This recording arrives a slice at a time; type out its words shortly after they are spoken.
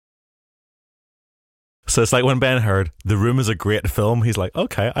So it's like when Ben heard The Room is a great film, he's like,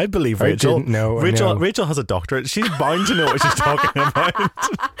 okay, I believe Rachel. I didn't know. Rachel has a doctorate. She's bound to know what she's talking about.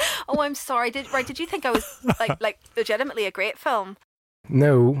 Oh, I'm sorry. Did you think I was like legitimately a great film?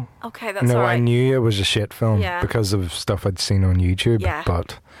 No. Okay, that's all right. I knew it was a shit film because of stuff I'd seen on YouTube. Yeah.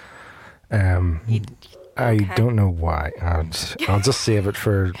 But I don't know why. I'll just save it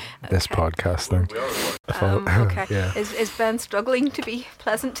for this podcast thing. Okay. Yeah. Is Ben struggling to be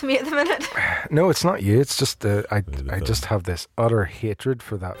pleasant to me at the minute? No, it's not you. It's just I just have this utter hatred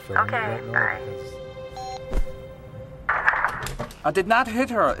for that film. Okay, bye. I did not hit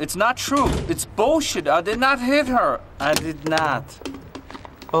her. It's not true. It's bullshit. I did not hit her. I did not.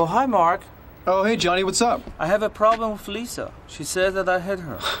 Oh, hi, Mark. Oh, hey, Johnny, what's up? I have a problem with Lisa. She said that I hit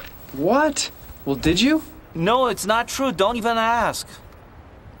her. What? Well, did you? No, it's not true. Don't even ask.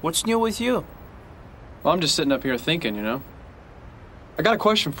 What's new with you? Well, I'm just sitting up here thinking, you know. I got a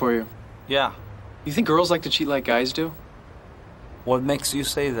question for you. Yeah. You think girls like to cheat like guys do? What makes you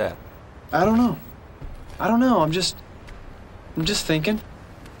say that? I don't know. I'm just thinking.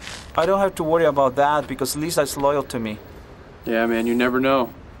 I don't have to worry about that because Lisa's loyal to me. Yeah, man, you never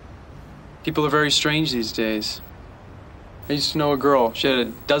know. People are very strange these days. I used to know a girl. She had a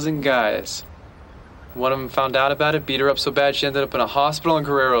dozen guys. One of them found out about it, beat her up so bad she ended up in a hospital on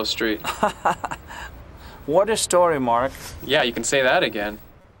Guerrero Street. What a story, Mark. Yeah, you can say that again.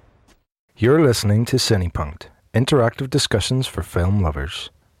 You're listening to Cinepunked, interactive discussions for film lovers.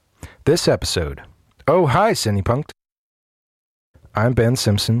 This episode. Oh, hi, Cinepunked. I'm Ben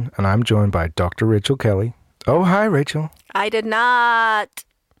Simpson, and I'm joined by Dr. Rachel Kelly. Oh, hi, Rachel. I did not.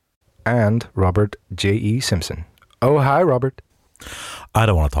 And Robert J.E. Simpson. Oh, hi, Robert. I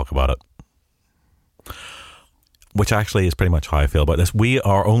don't want to talk about it. Which actually is pretty much how I feel about this. We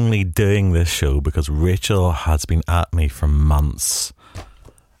are only doing this show because Rachel has been at me for months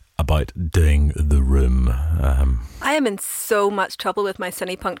about doing The Room. I am in so much trouble with my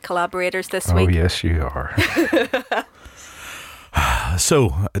Cinepunked collaborators this week. Oh, yes, you are.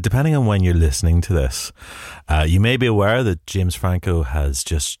 So, depending on when you're listening to this, you may be aware that James Franco has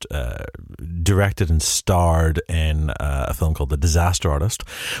just directed and starred in a film called The Disaster Artist,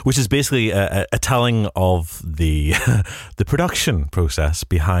 which is basically a telling of the the production process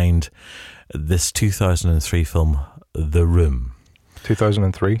behind this 2003 film, The Room.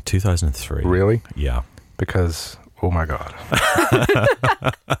 2003? 2003. Really? Yeah. Because... oh my God.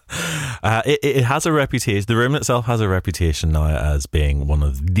 It has a reputation. The Room itself has a reputation now as being one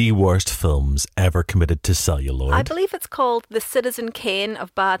of the worst films ever committed to celluloid. I believe it's called the Citizen Kane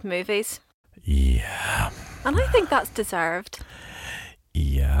of bad movies. Yeah. And I think that's deserved.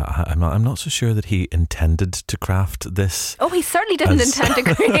 Yeah, I'm not so sure that he intended to craft this. Oh, he certainly didn't intend to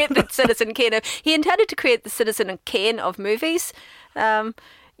create the Citizen Kane. He intended to create the Citizen Kane of movies.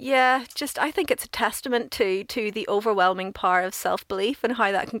 Yeah, I think it's a testament to the overwhelming power of self-belief and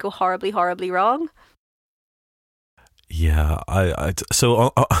how that can go horribly, horribly wrong. Yeah,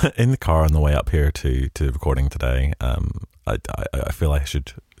 so in the car on the way up here to recording today, I feel I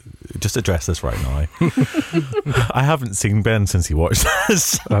should just address this right now. I haven't seen Ben since he watched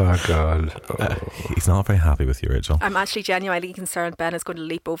this. Oh, God. Oh. He's not very happy with you, Rachel. I'm actually genuinely concerned Ben is going to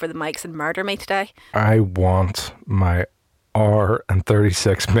leap over the mics and murder me today. I want my hour and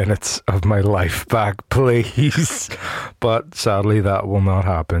 36 minutes of my life back, please. But sadly, that will not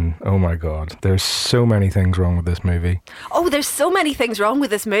happen. Oh my God. There's so many things wrong with this movie. Oh, there's so many things wrong with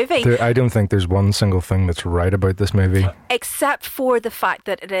this movie. I don't think there's one single thing that's right about this movie. Except for the fact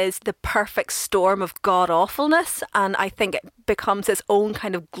that it is the perfect storm of god-awfulness. And I think it becomes its own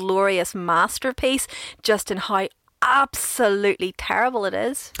kind of glorious masterpiece just in how absolutely terrible it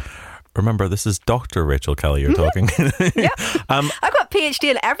is. Remember, this is Dr. Rachel Kelly you're talking. Yeah. I've got a PhD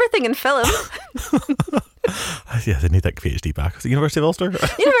in everything in film. Yeah, they need that PhD back. Was it University of Ulster?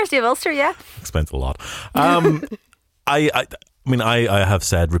 University of Ulster, yeah. Explains a lot. I have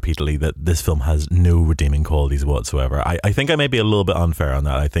said repeatedly that this film has no redeeming qualities whatsoever. I think I may be a little bit unfair on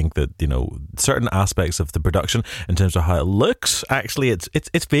that. I think that, certain aspects of the production in terms of how it looks, actually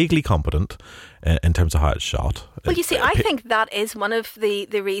it's vaguely competent in terms of how it's shot. Well, you see, I think that is one of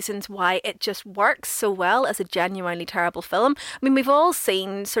the reasons why it just works so well as a genuinely terrible film. I mean, we've all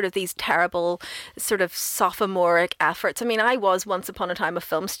seen sort of these terrible sort of sophomoric efforts. I mean, I was once upon a time a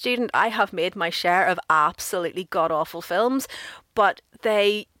film student. I have made my share of absolutely god-awful films, but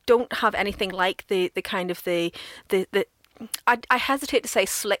they don't have anything like the kind of the I hesitate to say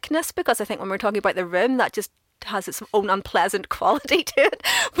slickness, because I think when we're talking about The Room, that just has its own unpleasant quality to it.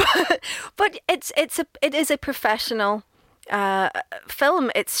 But it is a professional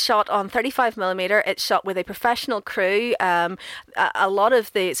film. It's shot on 35mm. It's shot with a professional crew. A lot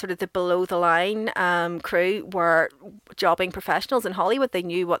of the sort of the below the line crew were jobbing professionals in Hollywood. They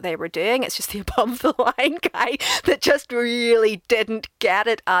knew what they were doing. It's just the above the line guy that just really didn't get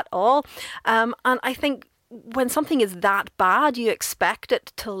it at all. And I think when something is that bad, you expect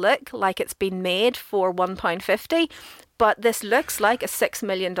it to look like it's been made for £1.50. But this looks like a $6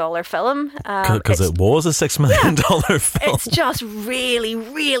 million film. Because it was a $6 million film. It's just really,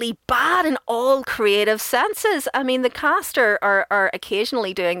 really bad in all creative senses. I mean, the cast are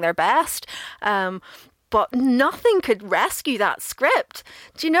occasionally doing their best. But nothing could rescue that script.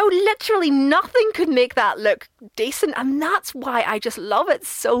 Do you know, literally nothing could make that look decent. And that's why I just love it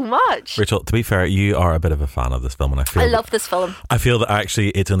so much. Rachel, to be fair, you are a bit of a fan of this film. And I love this film. I feel that actually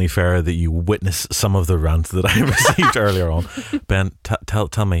it's only fair that you witness some of the rant that I received earlier on. Ben,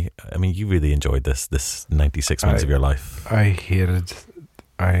 tell me, I mean, you really enjoyed this 96 minutes of your life. I hated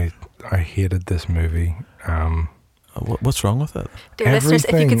this movie. What's wrong with it? Dear listeners,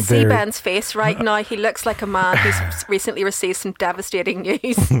 if you could see Ben's face right now, he looks like a man who's recently received some devastating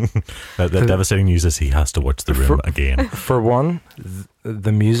news. The devastating news is he has to watch The Room again. For one,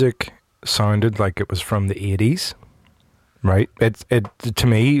 the music sounded like it was from the 80s, right? It to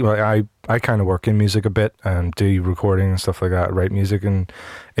me, I kind of work in music a bit and do recording and stuff like that, write music, and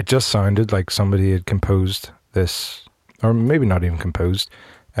it just sounded like somebody had composed this, or maybe not even composed,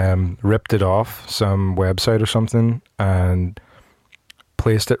 ripped it off some website or something and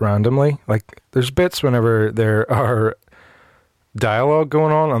placed it randomly. Like, there's bits whenever there are dialogue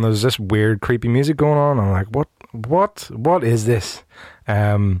going on and there's this weird creepy music going on. I'm like, what is this?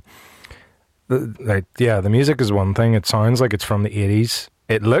 The music is one thing. It sounds like it's from the 80s.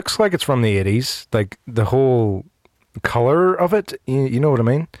 It looks like it's from the 80s. Like, the whole color of it, you know what I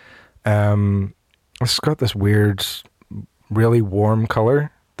mean? It's got this weird, really warm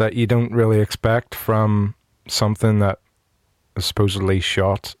color that you don't really expect from something that was supposedly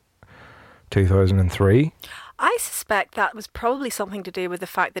shot 2003. I suspect that was probably something to do with the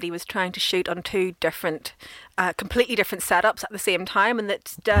fact that he was trying to shoot on two different, completely different setups at the same time, and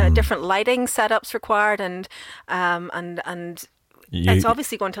that different lighting setups required, and it's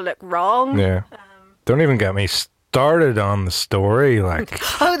obviously going to look wrong. Yeah. Don't even get me started on the story, like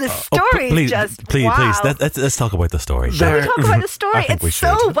the story please, wow. Let's talk about the story. Shall we talk about the story? It's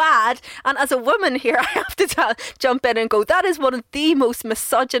so should. bad, and as a woman here, I have to jump in and go, that is one of the most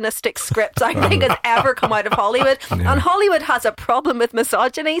misogynistic scripts I think has ever come out of Hollywood. And Hollywood has a problem with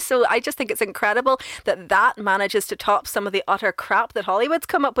misogyny, so I just think it's incredible that manages to top some of the utter crap that Hollywood's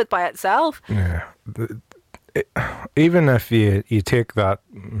come up with by itself. Yeah. Even if you take that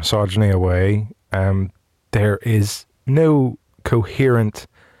misogyny away, there is no coherent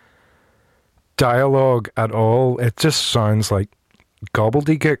dialogue at all. It just sounds like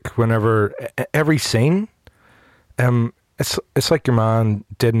gobbledygook whenever every scene. It's like your man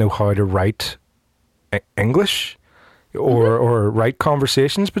didn't know how to write English or write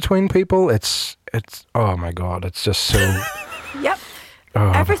conversations between people. It's oh my God, it's just so. Yep.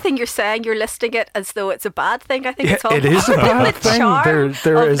 Everything you're saying, you're listing it as though it's a bad thing. I think it's all it is a bad the thing. Charm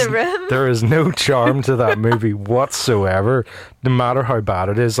The Room. There is no charm to that movie whatsoever, no matter how bad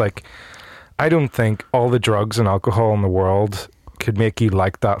it is. Like, I don't think all the drugs and alcohol in the world could make you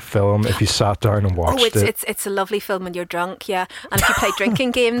like that film if you sat down and watched it. It's a lovely film when you're drunk, yeah. And if you play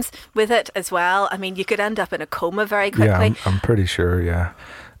drinking games with it as well, I mean, you could end up in a coma very quickly. Yeah, I'm pretty sure, yeah.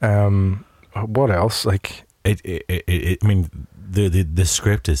 What else? Like, I mean, the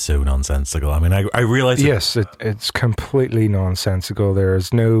script is so nonsensical. I mean, I realise... Yes, it's completely nonsensical. There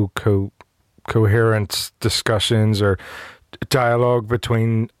is no coherent discussions or dialogue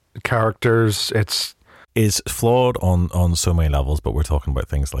between characters. Is flawed on so many levels, but we're talking about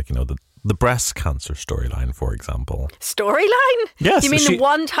things like, you know, the breast cancer storyline, for example. Storyline? Yes. You mean the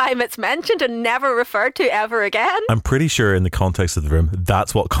one time it's mentioned and never referred to ever again? I'm pretty sure in the context of The Room,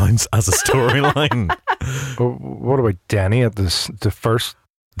 that's what counts as a storyline. What about Denny at the first?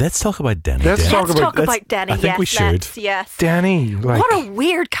 Let's talk about Denny. Let's talk about Denny. I think we should. Yes. Denny. Like, what a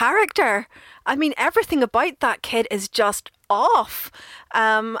weird character. I mean, everything about that kid is just off.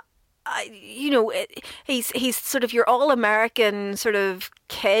 He's sort of your all-American sort of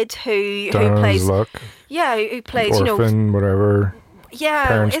kid who plays luck. Yeah, who plays orphan, whatever. Yeah,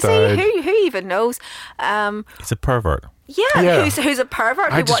 parents is died. he? Who even knows? He's a pervert. Yeah. Who's a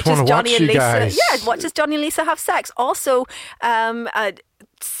pervert who watches Johnny and Lisa? Guys. Yeah, watches Johnny and Lisa have sex. Also,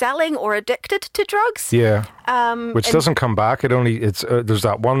 selling or addicted to drugs. Yeah, which doesn't come back. There's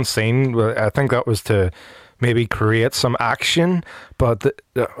that one scene. I think that was to maybe create some action, but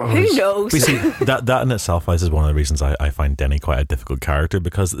who knows? We see that in itself is one of the reasons I find Denny quite a difficult character,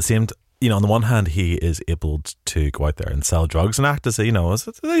 because at the same on the one hand, he is able to go out there and sell drugs and act as he's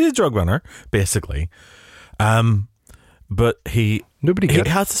a drug runner, basically. But he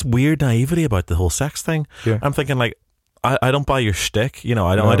has this weird naivety about the whole sex thing. Yeah. I'm thinking, like, I don't buy your shtick.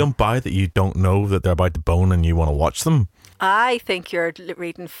 I don't buy that you don't know that they're about to bone and you want to watch them. I think you're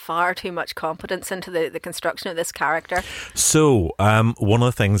reading far too much competence into the construction of this character. So, one of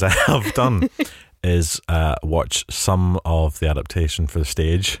the things I have done is watch some of the adaptation for the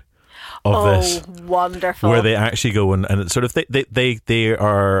stage of this. Wonderful. Where they actually go and it's sort of they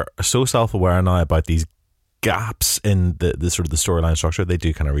are so self-aware now about these gaps in the sort of the storyline structure. They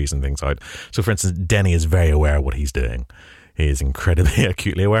do kind of reason things out. So, for instance, Denny is very aware of what he's doing. He is incredibly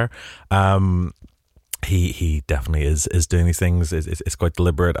acutely aware. He definitely is doing these things. It's quite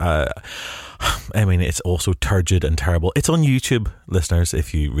deliberate. I mean, it's also turgid and terrible. It's on YouTube, listeners,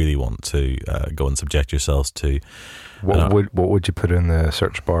 if you really want to go and subject yourselves to. What would you put in the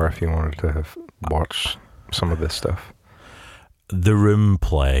search bar if you wanted to watch some of this stuff? The Room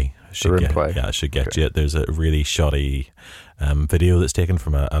play. Should get okay. you. There's a really shoddy video that's taken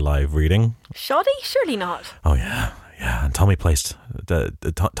from a live reading. Shoddy? Surely not. Oh yeah. Yeah, and Tommy plays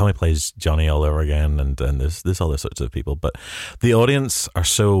Johnny all over again, and there's other sorts of people, but the audience are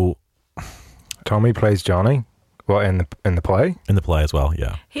so. Tommy plays Johnny. Well, in the play. In the play as well,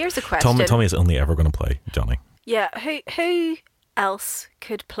 yeah. Here's a question. Tommy is only ever going to play Johnny. Yeah, who else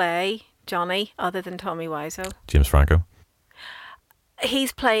could play Johnny other than Tommy Wiseau? James Franco.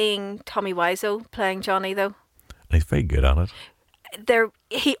 He's playing Tommy Wiseau, playing Johnny though. And he's very good at it.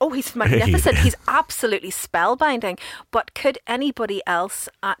 He's magnificent. He's absolutely spellbinding. But could anybody else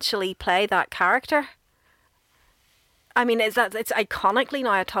actually play that character? I mean, it's iconically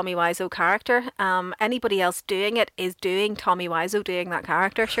now a Tommy Wiseau character. Anybody else doing it is doing Tommy Wiseau doing that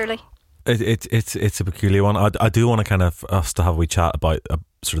character, surely. It's a peculiar one. I do want to kind of us to have a wee chat about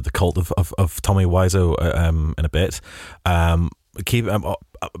sort of the cult of Tommy Wiseau in a bit. Keep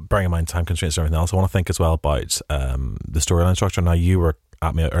bearing in mind time constraints and everything else. I want to think as well about the storyline structure. Now, you were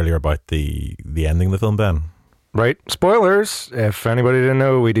at me earlier about the ending of the film, Ben. Right, spoilers. If anybody didn't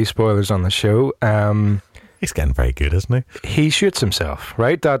know, we do spoilers on the show. He's getting very good, isn't he? He shoots himself.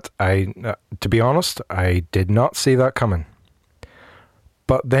 Right, that to be honest, I did not see that coming.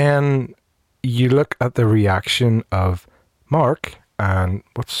 But then you look at the reaction of Mark and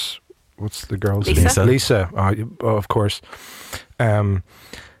what's the girl's name? Lisa. Of course.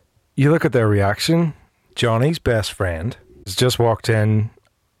 You look at their reaction. Johnny's best friend has just walked in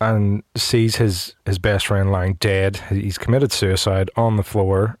and sees his best friend lying dead. He's committed suicide on the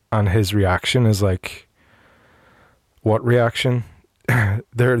floor, and his reaction is like, what reaction?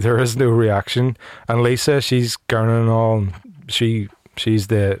 There is no reaction. And Lisa, she's gurning and all. She's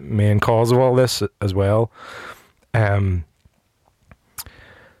the main cause of all this as well.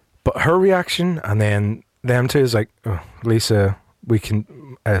 But her reaction, and then them two is like, oh, Lisa, we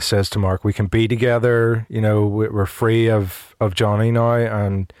can, says to Mark, we can be together, we're free of Johnny now.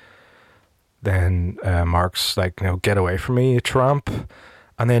 And then Mark's like, get away from me, you tramp.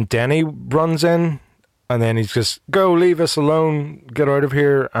 And then Denny runs in, and then he's just, go, leave us alone, get out of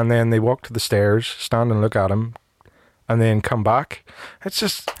here. And then they walk to the stairs, stand and look at him, and then come back. It's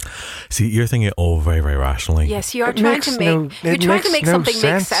just... See, you're thinking all very, very rationally. Yes, you are trying to make something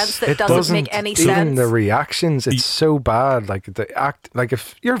make sense that doesn't make any sense. Even the reactions, it's so bad. Like the act, like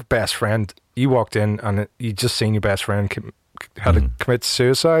if your best friend, you walked in and you just seen your best friend had to commit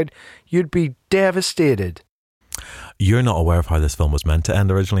suicide, you'd be devastated. You're not aware of how this film was meant to end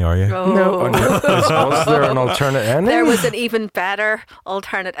originally, are you? Oh. No. Was there an alternate ending? There was an even better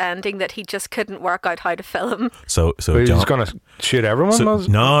alternate ending that he just couldn't work out how to film. So he's going to shoot everyone?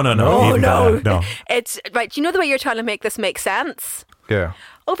 No. It's right. You know the way you're trying to make this make sense? Yeah.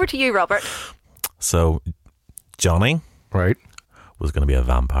 Over to you, Robert. So Johnny, right, was going to be a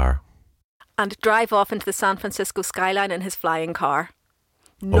vampire and drive off into the San Francisco skyline in his flying car.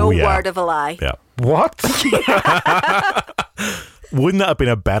 No word of a lie. Yeah. What? Wouldn't that have been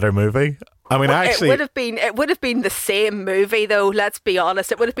a better movie? I mean, actually, it would have been the same movie, though. Let's be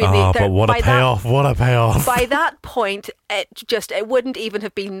honest. It would have been. But what a payoff! What a payoff! By that point, it wouldn't even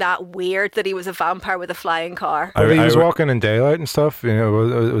have been that weird that he was a vampire with a flying car. He was walking in daylight and stuff.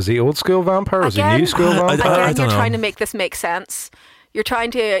 Was he old school vampire? Was he new school vampire? Again, you're trying to make this make sense. You're trying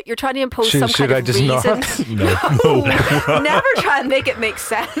to impose some kind of reason. No, never try and make it make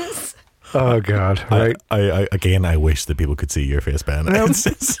sense. Oh God! Right. I wish that people could see your face, Ben. Then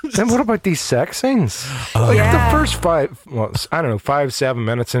what about these sex scenes? The first 5-7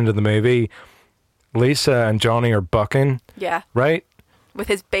 minutes into the movie, Lisa and Johnny are bucking, Yeah, right? with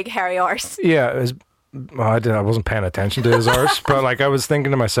his big hairy arse. Yeah, I wasn't paying attention to his arse, but like I was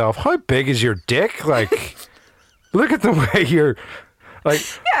thinking to myself, how big is your dick? Like, look at the way you're. Like,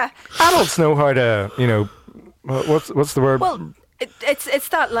 Yeah. adults know how to, what's the word? Well, it's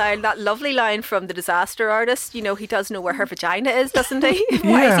that line, that lovely line from The Disaster Artist. You know, he does know where her vagina is, doesn't he?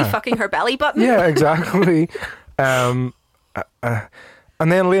 Why is Yeah. he fucking her belly button? Yeah, exactly. And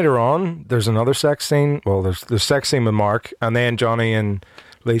then later on, there's another sex scene. Well, there's sex scene with Mark, and then Johnny and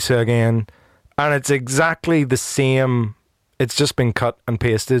Lisa again, and it's exactly the same. It's just been cut and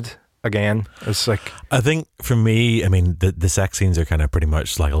pasted again. It's like, I think for me, I mean, the sex scenes are kind of pretty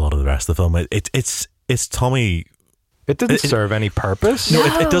much like a lot of the rest of the film. It's Tommy. it didn't serve any purpose. No,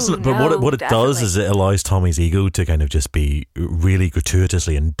 it doesn't. But No, what it does definitely. is it allows Tommy's ego to kind of just be really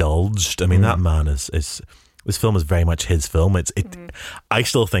gratuitously indulged. I mean, that man is this film is very much his film. I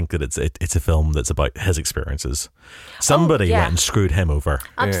still think that it's a film that's about his experiences. Somebody yeah. went and screwed him over.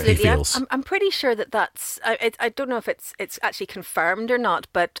 Absolutely. He feels. I'm pretty sure that's. I don't know if it's actually confirmed or not,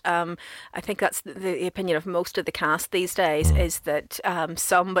 but I think that's the opinion of most of the cast these days is that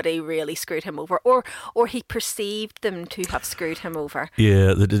somebody really screwed him over, or he perceived them to have screwed him over.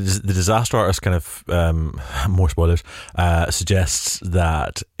 Yeah, the Disaster Artist kind of more spoilers suggests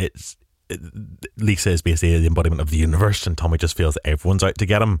that Lisa is basically the embodiment of the universe, and Tommy just feels that everyone's out to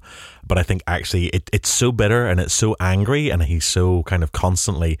get him. But I think actually it's so bitter and it's so angry, and he's so kind of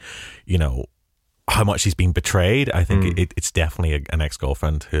constantly, how much he's been betrayed. I think it's definitely an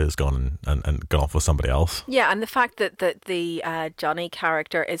ex-girlfriend who has gone and gone off with somebody else. Yeah, and the fact that the Johnny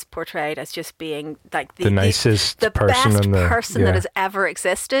character is portrayed as just being like The nicest the person best in the- person yeah. that has ever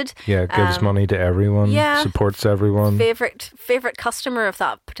existed. Yeah, gives money to everyone. yeah. Supports everyone. Favorite customer of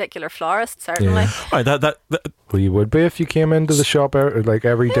that particular florist, certainly. Yeah. All right, that Well, you would be if you came into the shop like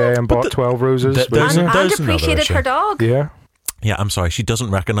every day and bought 12 roses. there's wouldn't you? And There's another appreciated issue. her dog. Yeah. Yeah, I'm sorry. She doesn't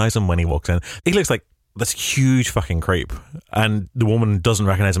recognize him when he walks in. He looks like this huge fucking creep, and the woman doesn't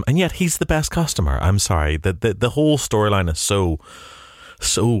recognize him, and yet he's the best customer. I'm sorry. The whole storyline is so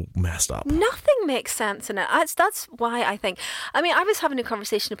messed up. Nothing makes sense in it. That's why I think. I mean, I was having a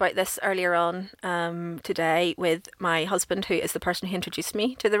conversation about this earlier on today with my husband, who is the person who introduced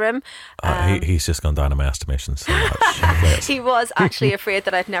me to the room. He's just gone down in my estimation so much. He was actually afraid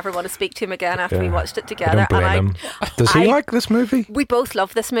that I'd never want to speak to him again after we Yeah. watched it I together. don't blame him. Does he like this movie? We both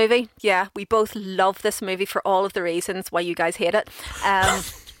love this movie. Yeah, we both love this movie for all of the reasons why you guys hate it.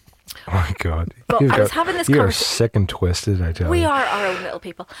 Oh my God. But I was having this You are conversation. sick and twisted, I tell We you. are our own little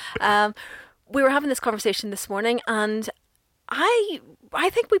people. We were having this conversation this morning, and I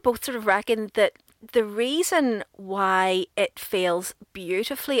think we both sort of reckon that the reason why it fails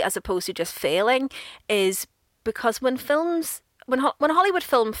beautifully as opposed to just failing is because when a Hollywood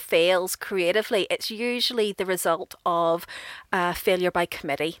film fails creatively, it's usually the result of failure by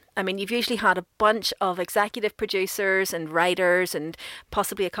committee. I mean, you've usually had a bunch of executive producers and writers and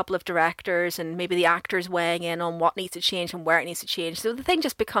possibly a couple of directors and maybe the actors weighing in on what needs to change and where it needs to change. So the thing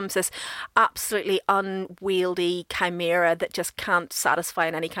just becomes this absolutely unwieldy chimera that just can't satisfy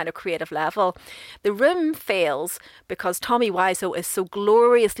on any kind of creative level. The Room fails because Tommy Wiseau is so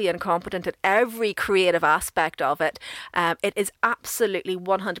gloriously incompetent at every creative aspect of it. It is absolutely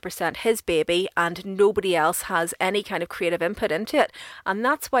 100% his baby, and nobody else has any kind of creative input into it. And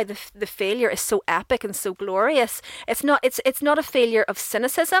that's why the failure is so epic and so glorious. It's not a failure of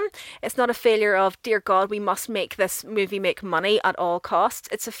cynicism. It's not a failure of, dear God, we must make this movie make money at all costs.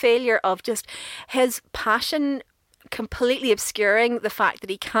 It's a failure of just his passion completely obscuring the fact that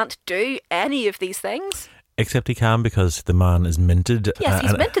he can't do any of these things. Except he can, because the man is minted. Yes, he's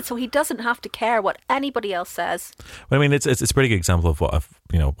and- minted, so he doesn't have to care what anybody else says. I mean, it's a pretty good example of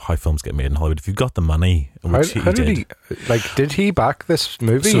how films get made in Hollywood. If you've got the money, which How he did. did he back this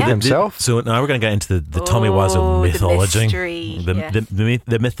movie So himself? So now we're going to get into the Tommy Oh, Wiseau the mythology, mystery, yes.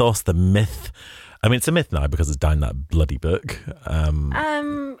 the mythos, the myth. I mean, it's a myth now because it's down that bloody book.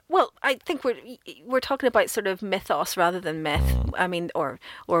 Well, I think we're talking about sort of mythos rather than myth. I mean, or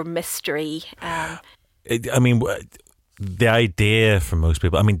mystery. The idea for most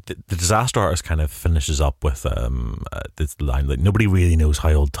people, I mean, the Disaster Artist kind of finishes up with this line like, nobody really knows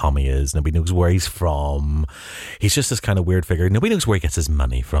how old Tommy is. Nobody knows where he's from. He's just this kind of weird figure. Nobody knows where he gets his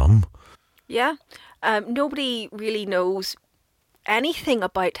money from. Yeah. Nobody really knows anything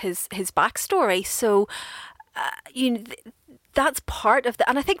about his backstory. So, that's part of the,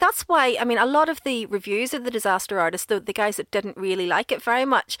 and I think that's why, I mean, a lot of the reviews of The Disaster Artist, the guys that didn't really like it very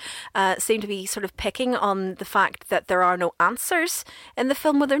much, seem to be sort of picking on the fact that there are no answers in the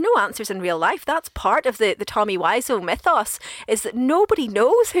film. Well, there are no answers in real life. That's part of the Tommy Wiseau mythos, is that nobody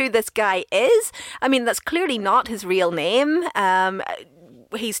knows who this guy is. I mean, that's clearly not his real name.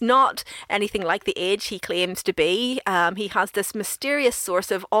 He's not anything like the age he claims to be. He has this mysterious source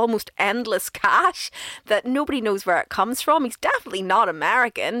of almost endless cash that nobody knows where it comes from. He's definitely not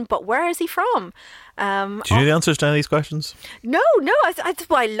American, but where is he from? Do you know the answers to any of these questions? No, that's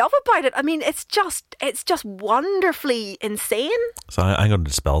what I love about it. I mean, it's just wonderfully insane. So I'm going to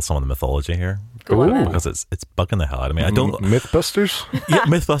dispel some of the mythology here. Go on then. Because it's bugging the hell out of me. I don't Mythbusters? yeah,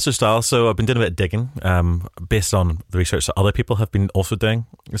 Mythbuster style. So I've been doing a bit of digging based on the research that other people have been also doing.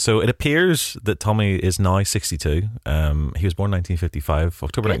 So it appears that Tommy is now 62. He was born 1955,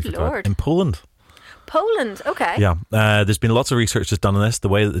 October Good 1955, Lord. in Poland. Poland, okay. Yeah, there's been lots of research that's done on this, the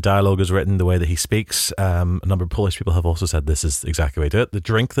way that the dialogue is written, the way that he speaks. A number of Polish people have also said this is exactly the way to do it. The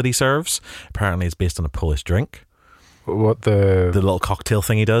drink that he serves apparently is based on a Polish drink. What The little cocktail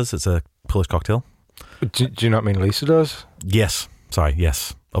thing he does, it's a Polish cocktail. Do you not mean Lisa does? Yes. Sorry,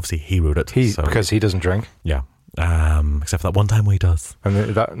 yes. Obviously he wrote it. Because he doesn't drink. Yeah. Except for that one time when he does.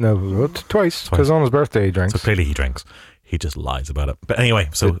 And twice. Because on his birthday he drinks. So clearly he drinks. He just lies about it. But anyway,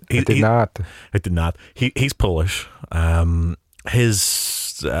 so He did not. It did not. He's Polish.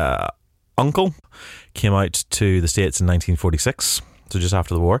 His uncle came out to the States in 1946, so just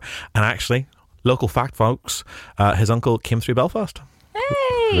after the war. And actually, local fact, folks, his uncle came through Belfast.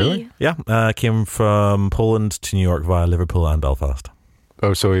 Hey! Really? Yeah, came from Poland to New York via Liverpool and Belfast.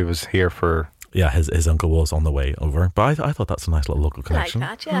 Oh, so he was here for... Yeah, his uncle was on the way over. But I thought that's a nice little local I like connection.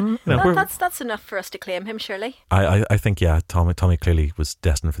 that, yeah. Yeah, That's enough for us to claim him, surely. I think, yeah, Tommy clearly was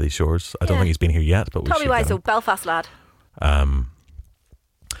destined for these shores. I don't Yeah. think he's been here yet, but we Tommy should get him. Wiseau, Belfast lad.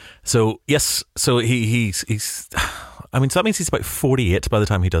 So yes, so he's I mean, so that means he's about 48 by the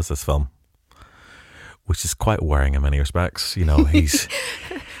time he does this film, which is quite worrying in many respects. You know, he's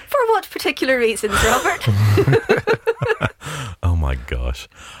For what particular reasons, Robert? oh my gosh,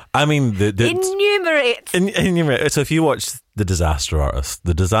 I mean Enumerate. enumerate. So if you watch The Disaster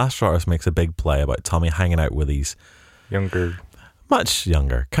Artist makes a big play about Tommy hanging out with these much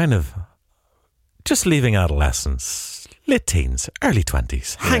younger, kind of just leaving adolescence, late teens, early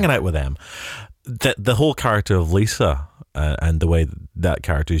 20s, hanging out with them. The whole character of Lisa and the way that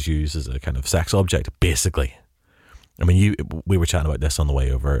character is used as a kind of sex object, basically. I mean, we were chatting about this on the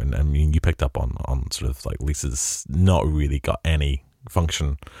way over, and I mean, you picked up on sort of like Lisa's not really got any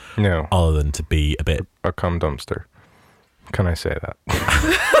function, No, other than to be a bit. a cum dumpster. Can I say that?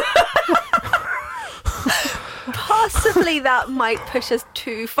 Possibly that might push us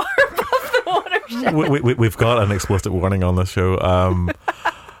too far above the watershed. We've got an explicit warning on this show.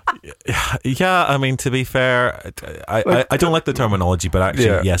 Yeah, I mean, to be fair, I don't like the terminology, but actually,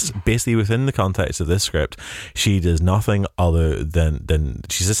 Yeah. yes, basically within the context of this script, she does nothing other than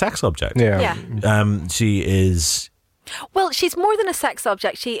she's a sex object. Yeah. She is. Well, she's more than a sex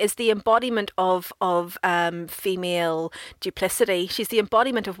object. She is the embodiment of female duplicity. She's the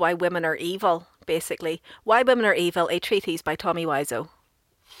embodiment of why women are evil, basically. Why Women Are Evil, a treatise by Tommy Wiseau.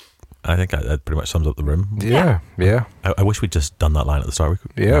 I think that pretty much sums up the room. Yeah. I wish we'd just done that line at the start.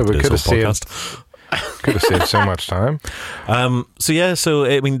 We could have saved so much time. So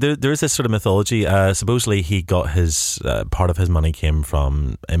I mean, there is this sort of mythology. Supposedly, he got his part of his money came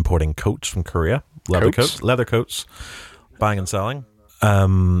from importing coats from Korea, leather coats, buying and selling.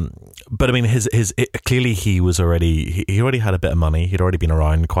 But I mean, clearly he already had a bit of money. He'd already been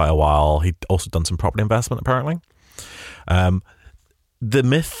around quite a while. He'd also done some property investment, apparently. The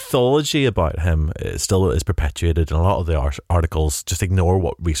mythology about him still is perpetuated, and a lot of the articles just ignore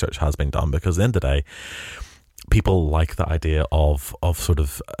what research has been done, because at the end of the day, people like the idea of sort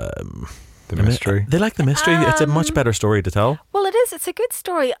of The mystery. They like the mystery. It's a much better story to tell. Well, it is. It's a good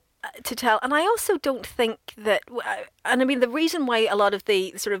story to tell, and I also don't think that. And I mean, the reason why a lot of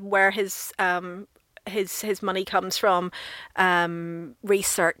the sort of where his money comes from,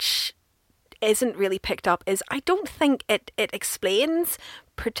 research isn't really picked up is I don't think it explains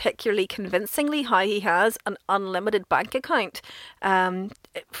particularly convincingly how he has an unlimited bank account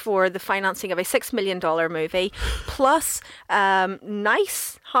for the financing of a $6 million movie, plus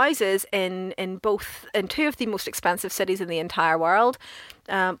nice houses in two of the most expensive cities in the entire world,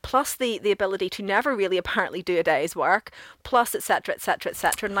 plus the ability to never really apparently do a day's work, plus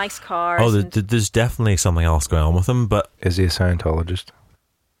etc, nice cars. There's definitely something else going on with him, but Is he a Scientologist?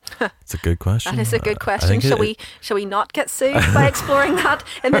 It's a good question. That is a good question. Shall we not get sued by exploring that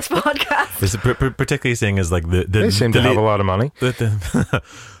in this podcast? It's particularly seeing as like they seem to have a lot of money.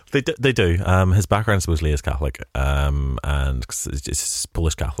 They do. His background supposedly is Catholic, and it's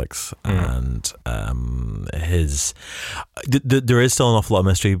Polish Catholics, and there is still an awful lot of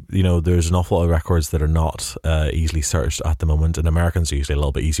mystery. You know, there's an awful lot of records that are not easily searched at the moment, and Americans are usually a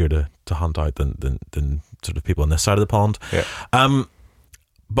little bit easier to hunt out than sort of people on this side of the pond. Yeah.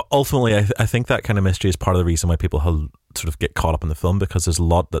 But ultimately, I think that kind of mystery is part of the reason why people sort of get caught up in the film, because there's a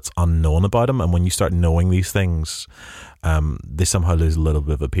lot that's unknown about him, and when you start knowing these things, they somehow lose a little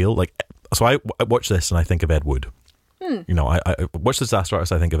bit of appeal. Like, so I watch this and I think of Ed Wood. You know, I watch The Disaster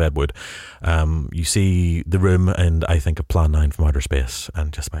Artist, I think of Ed Wood. You see The Room and I think of Plan 9 from Outer Space,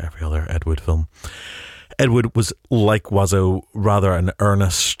 and just about every other Ed Wood film. Ed Wood was, like Wazzo, rather an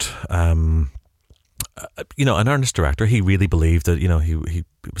earnest an earnest director. He really believed that, he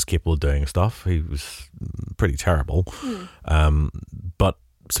was capable of doing stuff. He was pretty terrible. But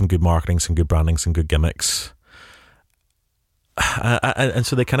some good marketing, some good branding, some good gimmicks. And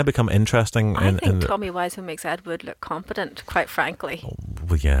so they kind of become interesting. I think Tommy Wiseau makes Ed Wood look competent, quite frankly.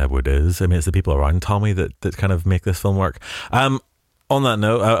 Well, yeah, Ed Wood is. I mean, it's the people around Tommy that kind of make this film work. On that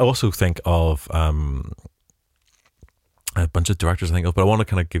note, I also think of a bunch of directors I think of, but I want to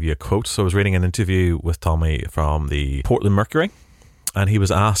kind of give you a quote. So I was reading an interview with Tommy from the Portland Mercury, and he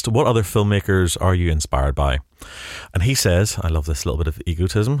was asked, what other filmmakers are you inspired by? And he says, I love this little bit of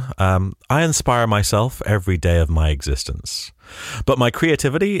egotism, I inspire myself every day of my existence, but my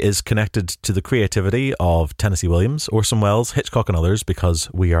creativity is connected to the creativity of Tennessee Williams, Orson Welles, Hitchcock and others, because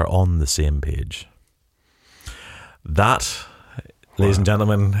we are on the same page. That, ladies and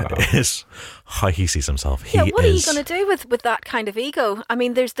gentlemen, is how he sees himself. What are you going to do with that kind of ego? I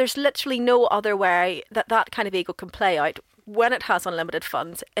mean, there's literally no other way that kind of ego can play out when it has unlimited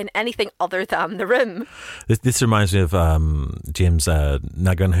funds in anything other than The Room. This reminds me of James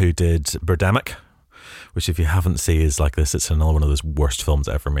Nagin, who did Birdemic, which, if you haven't seen, is like this. It's another one of those worst films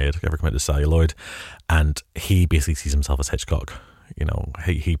ever committed to celluloid, and he basically sees himself as Hitchcock. You know,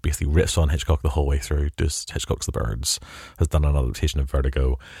 he basically riffs on Hitchcock the whole way through. Does Hitchcock's The Birds, has done an adaptation of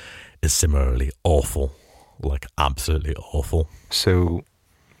Vertigo, is similarly awful, like absolutely awful. So,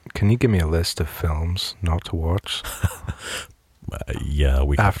 can you give me a list of films not to watch? Yeah,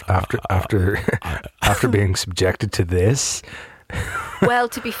 we after being subjected to this. Well,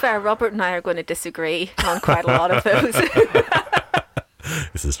 to be fair, Robert and I are going to disagree on quite a lot of those.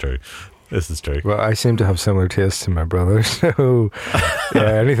 This is true. Well, I seem to have similar tastes to my brother, so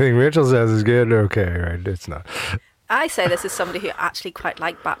yeah, anything Rachel says is good. Okay, right? It's not. I say this as somebody who actually quite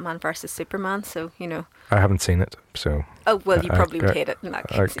liked Batman versus Superman, so, you know. I haven't seen it, so. Oh, well, you probably would hate it in that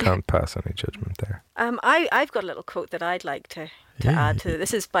case. I can't pass any judgment there. I've got a little quote that I'd like to add to.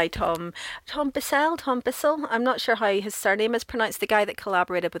 This is by Tom Bissell. I'm not sure how his surname is pronounced, the guy that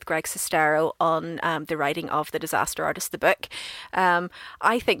collaborated with Greg Sestero on the writing of The Disaster Artist, the book.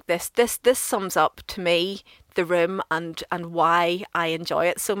 I think this sums up to me The Room and why I enjoy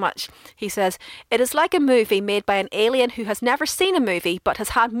it so much. He says, it is like a movie made by an alien who has never seen a movie but has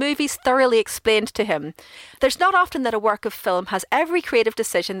had movies thoroughly explained to him. There's not often that a work of film has every creative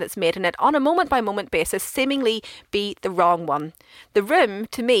decision that's made in it on a moment-by-moment basis seemingly be the wrong one. The Room,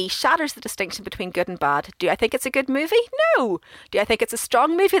 to me, shatters the distinction between good and bad. Do I think it's a good movie? No. Do I think it's a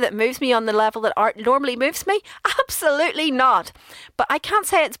strong movie that moves me on the level that art normally moves me? Absolutely not. But I can't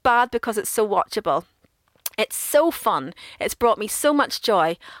say it's bad because it's so watchable. It's so fun. It's brought me so much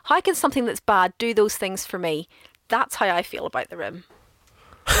joy. How can something that's bad do those things for me? That's how I feel about The Room.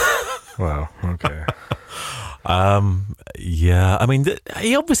 Wow, okay. Yeah, I mean,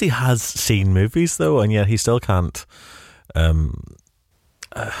 he obviously has seen movies, though, and yet he still can't. Is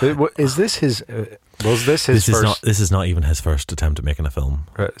this his? Was this his first? This is not even his first attempt at making a film.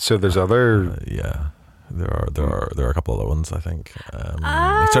 So there's other. Yeah. There are a couple other ones, I think.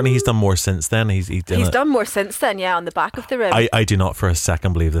 Certainly he's done more since then. He's done more since then, yeah, on the back of The Room. I do not for a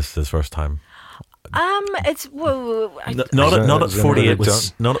second believe this is his first time. It's not at 48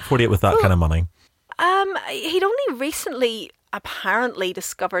 with that kind of money. He'd only recently apparently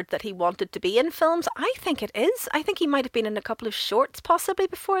discovered that he wanted to be in films. I think it is. I think he might have been in a couple of shorts possibly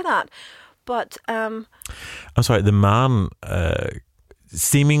before that. But I'm sorry, the man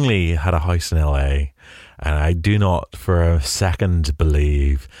seemingly had a house in LA, and I do not for a second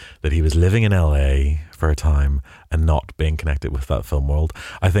believe that he was living in LA for a time and not being connected with that film world.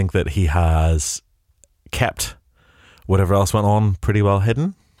 I think that he has kept whatever else went on pretty well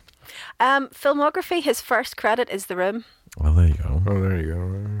hidden. Filmography, his first credit is The Room. Well, there you go. Oh, there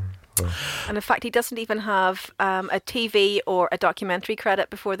you go. So. And in fact, he doesn't even have a TV or a documentary credit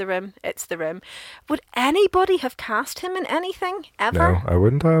before The Room. It's The Room. Would anybody have cast him in anything ever? No, I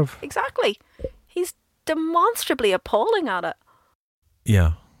wouldn't have. Exactly. He's demonstrably appalling at it.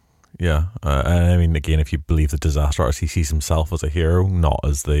 Yeah. I mean, again, if you believe the disaster artist, he sees himself as a hero, not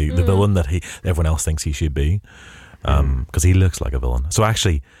as the villain that everyone else thinks he should be, because he looks like a villain. So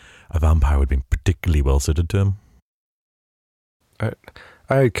actually, a vampire would be particularly well suited to him.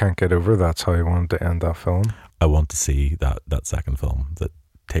 I can't get over that's how he wanted to end that film. I want to see that second film that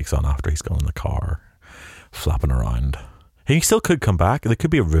takes on after he's gone in the car, flapping around. He still could come back. There could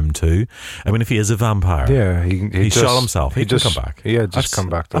be a Room 2. I mean, if he is a vampire, yeah, he shot himself. He just come back. Yeah, just come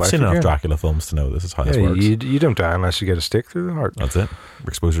back to life. I've seen enough again. Dracula films to know this is how this works. You don't die unless you get a stick through the heart. That's it.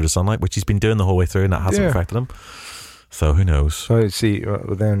 Exposure to sunlight, which he's been doing the whole way through, and that hasn't affected him. So who knows? So see,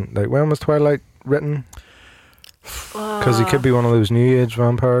 then like when was Twilight written? Because he could be one of those new age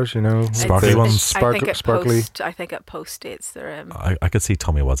vampires, you know, Sparkly ones. Sparkly. I think it post-dates the Room. I could see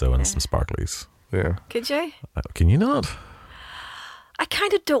Tommy Wiseau in some sparklies. Yeah. Could you? Can you not? I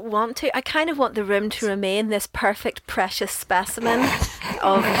kind of don't want to. I kind of want The Room to remain this perfect, precious specimen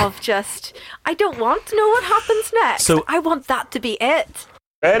of just... I don't want to know what happens next. So I want that to be it.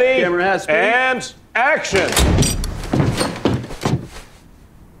 Ready, and action!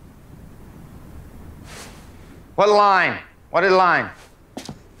 What line? I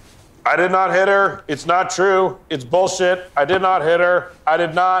did not hit her. It's not true. It's bullshit. I did not hit her. I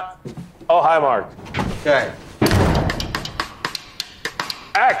did not. Oh, hi, Mark. Okay.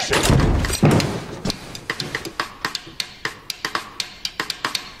 Action.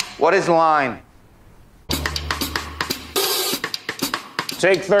 What is line?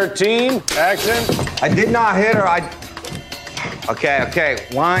 Take 13. Action. I did not hit her. Okay.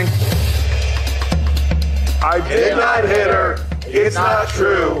 Line. I did not hit her. It's not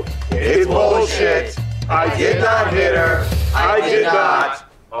true. It's bullshit. I did not hit her. I did not.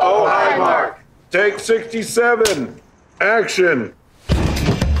 Oh, hi, Mark. Take 67. Action.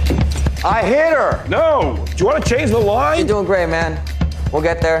 I hit her. No. Do you want to change the line? You're doing great, man. We'll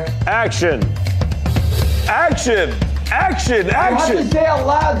get there. Action. Action. Action. You have to Action. say it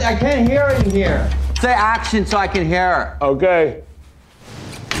loud. I can't hear it in here. Say action so I can hear her. Okay.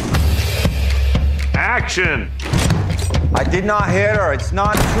 Action. I did not hit her. It's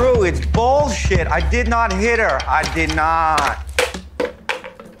not true. It's bullshit. I did not hit her. I did not.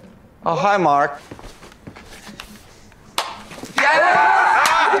 Oh, hi, Mark.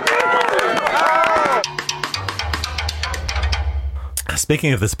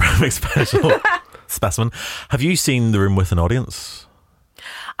 Speaking of this perfect special specimen, have you seen The Room with an audience?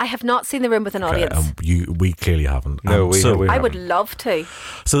 I have not seen The Room with an audience. We clearly haven't. No, we I haven't. would love to.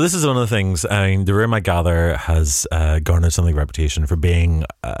 So this is one of the things. I mean, The Room, I gather, has garnered some reputation for being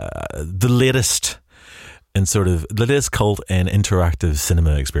the latest in sort of the latest cult in interactive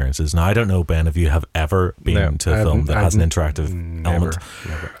cinema experiences. Now, I don't know, Ben, if you have ever been to a film that has an interactive element.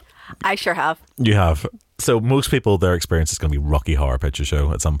 Never. I sure have. You have. So most people, their experience is going to be Rocky Horror Picture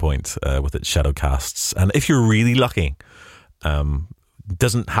Show at some point with its shadow casts. And if you're really lucky,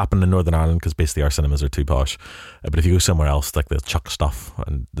 doesn't happen in Northern Ireland because basically our cinemas are too posh. But if you go somewhere else, like they'll chuck stuff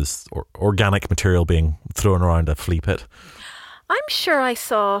and this organic material being thrown around a flea pit. I'm sure I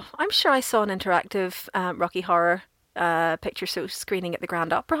saw an interactive Rocky Horror Picture Show screening at the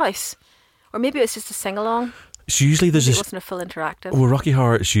Grand Opera House, or maybe it was just a sing along. So usually there's It this. wasn't a full interactive. Well, Rocky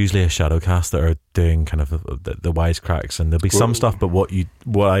Horror is usually a shadow cast that are doing kind of the wisecracks, and there'll be some stuff. But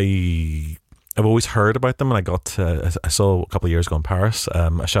I've always heard about them, and I saw a couple of years ago in Paris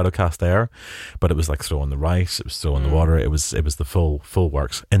a shadow cast there, but it was like throwing the rice, it was throwing the water, it was the full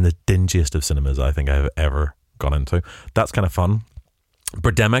works in the dingiest of cinemas I think I've ever gone into. That's kind of fun.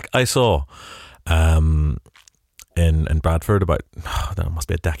 Birdemic I saw in Bradford about that must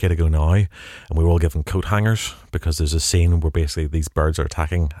be a decade ago now, and we were all given coat hangers because there's a scene where basically these birds are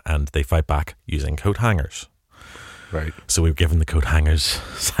attacking and they fight back using coat hangers. Right. So we were given the coat hangers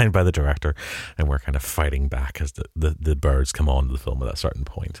signed by the director, and we're kind of fighting back as the birds come on to the film at a certain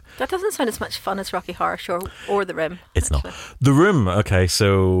point. That doesn't sound as much fun as Rocky Horror Show or The Room. It's actually. not. The Room, okay,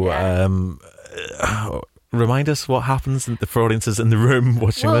 so Yeah. remind us what happens for audiences in the room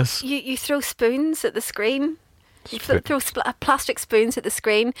watching Well, this. you throw spoons at the screen. You throw plastic spoons at the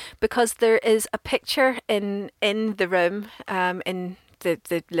screen because there is a picture in the room, in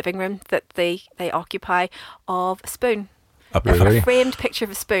the living room that they occupy, of a spoon. Really? A framed picture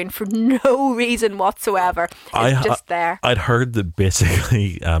of a spoon for no reason whatsoever. It's just there. I'd heard that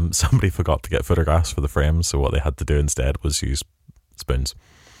basically somebody forgot to get photographs for the frames, so what they had to do instead was use spoons.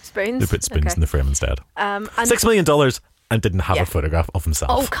 Spoons? They put spoons Okay. in the frame instead. And $6 million and didn't have Yeah. a photograph of himself.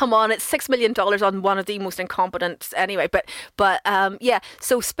 Oh, come on. It's $6 million on one of the most incompetent anyway. But yeah,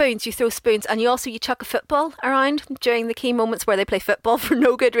 so spoons, you throw spoons, and you chuck a football around during the key moments where they play football for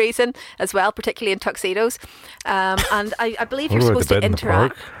no good reason as well, particularly in tuxedos. And I believe you're What about supposed the to bit in the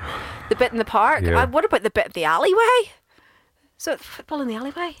interact. park? The bit in the park? Yeah. What about the bit in the alleyway? So football in the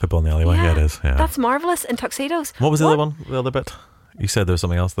alleyway? Football in the alleyway, yeah, it is. Yeah. That's marvellous in tuxedos. What was the other one? The other bit? You said there was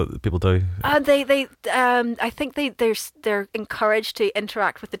something else that people do. I think they're encouraged to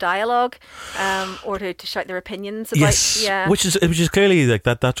interact with the dialogue, or to shout their opinions about. Yes, Yeah. which is clearly like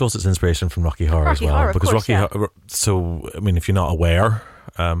that draws its inspiration from Rocky Horror as Rocky well. Horror, of because course, Rocky yeah. Horror. So I mean, if you're not aware,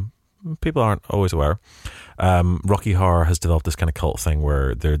 people aren't always aware. Rocky Horror has developed this kind of cult thing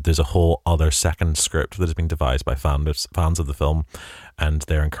where there's a whole other second script that has been devised by fans of the film, and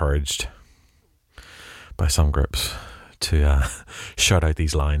they're encouraged by some groups to shout out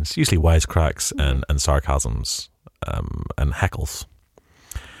these lines, usually wisecracks and sarcasms and heckles,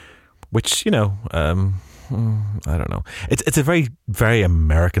 which I don't know. It's a very, very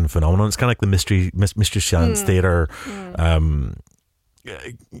American phenomenon. It's kind of like the Mystery Science Theater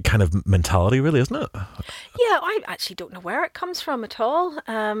kind of mentality, really, isn't it? Yeah, I actually don't know where it comes from at all.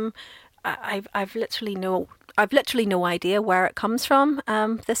 I've literally no idea where it comes from.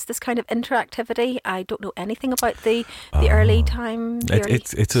 This kind of interactivity. I don't know anything about the early time.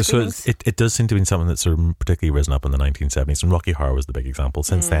 It does seem to be something that's sort of particularly risen up in the 1970s, and Rocky Horror was the big example.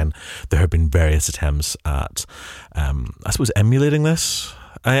 Since then, there have been various attempts at, I suppose, emulating this.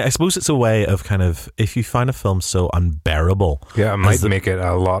 I suppose it's a way of kind of, if you find a film so unbearable, Yeah, it might make it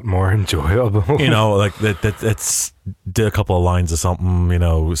a lot more enjoyable. like it's do a couple of lines of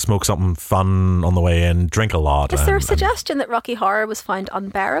something, smoke something fun on the way in, drink a lot. Is there a suggestion that Rocky Horror was found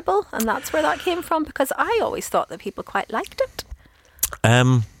unbearable, and that's where that came from? Because I always thought that people quite liked it.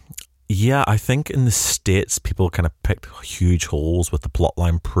 Yeah, I think in the States people kind of picked huge holes with the plot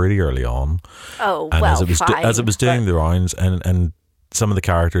line pretty early on. Oh, and well, as it was doing the rounds, and some of the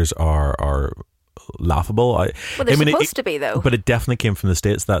characters are laughable. Well, they're supposed to be, though. But it definitely came from the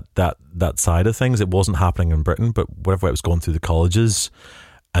States, that side of things. It wasn't happening in Britain, but whatever it was going through the colleges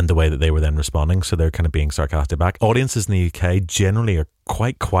and the way that they were then responding, so they're kind of being sarcastic back. Audiences in the UK generally are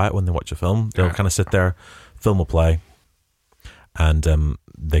quite quiet when they watch a film. They'll kind of sit there, film will play, and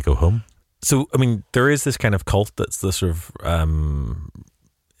they go home. So, I mean, there is this kind of cult that's the sort of...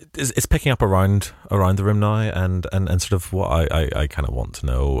 It's picking up around the room now, and sort of what I kind of want to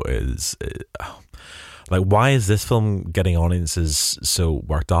know is like, why is this film getting audiences so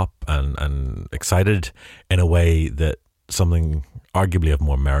worked up and excited in a way that something arguably of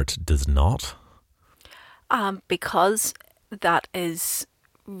more merit does not? Because that is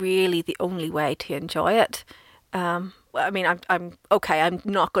really the only way to enjoy it. I mean, I'm okay. I'm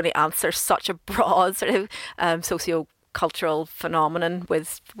not going to answer such a broad sort of socio-cultural phenomenon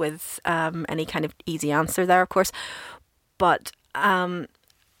with any kind of easy answer there, of course. But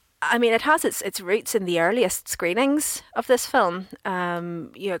I mean, it has its roots in the earliest screenings of this film.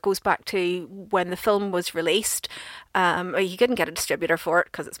 It goes back to when the film was released. He couldn't get a distributor for it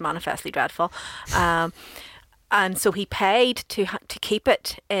because it's manifestly dreadful, and so he paid to keep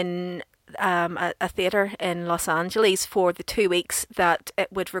it in a theatre in Los Angeles for the 2 weeks that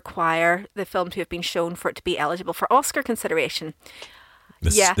it would require the film to have been shown for it to be eligible for Oscar consideration.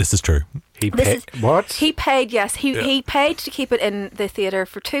 This is true. What? He paid, yes. He paid to keep it in the theatre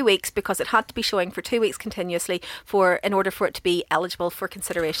for 2 weeks because it had to be showing for 2 weeks continuously in order for it to be eligible for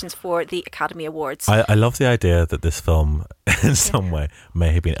considerations for the Academy Awards. I love the idea that this film in some way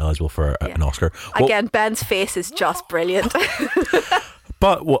may have been eligible for an Oscar. Again, Ben's face is just brilliant.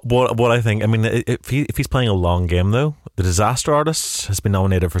 But what I think, I mean, if he's playing a long game, though, The Disaster Artist has been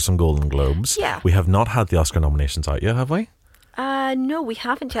nominated for some Golden Globes. Yeah. We have not had the Oscar nominations out yet, have we? No, we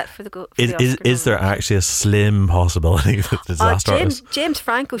haven't yet for the Oscar. Is there actually a slim possibility that The Disaster Artist? James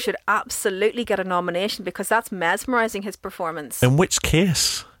Franco should absolutely get a nomination because that's mesmerising, his performance. In which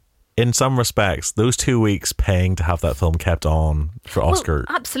case, in some respects, those 2 weeks paying to have that film kept on for Oscar.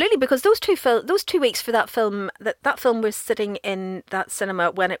 Well, absolutely, because those 2 weeks for that film, that film was sitting in that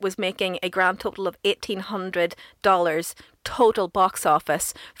cinema when it was making a grand total of $1,800 total box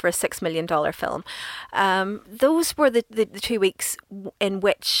office for a $6 million film. Those were the 2 weeks in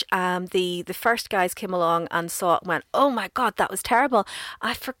which the first guys came along and saw it and went, oh my God, that was terrible.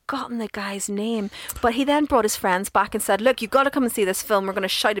 I've forgotten the guy's name. But he then brought his friends back and said, look, you've got to come and see this film. We're going to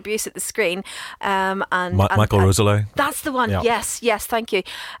shout abuse at the screen. Michael Rosoley. That's the one. Yeah. Yes, thank you.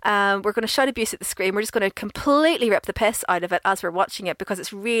 We're going to shout abuse at the screen. We're just going to completely rip the piss out of it as we're watching it because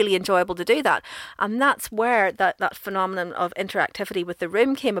it's really enjoyable to do that. And that's where that phenomenon of interactivity with the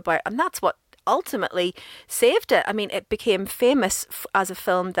room came about, and that's what ultimately saved it. I mean, it became famous as a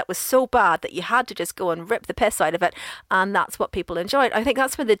film that was so bad that you had to just go and rip the piss out of it, and that's what people enjoyed. I think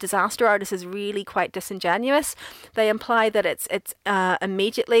that's where The Disaster Artist is really quite disingenuous. They imply that it's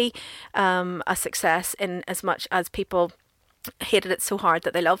immediately a success in as much as people hated it so hard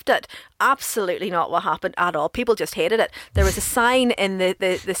that they loved it. Absolutely not what happened at all. People just hated it. There was a sign in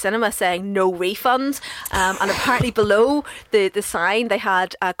the cinema saying no refunds, and apparently below the sign they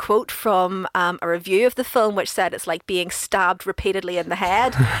had a quote from a review of the film which said it's like being stabbed repeatedly in the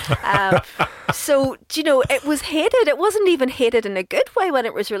head. So, you know, it was hated. It wasn't even hated in a good way when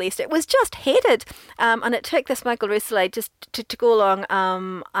it was released. It was just hated. And it took this Michael Russo just to go along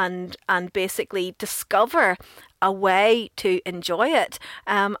and basically discover a way to enjoy it.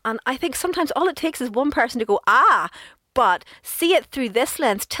 And I think sometimes all it takes is one person to go, but see it through this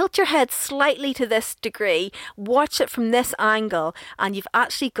lens, tilt your head slightly to this degree, watch it from this angle, and you've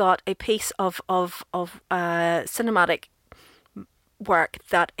actually got a piece of cinematic work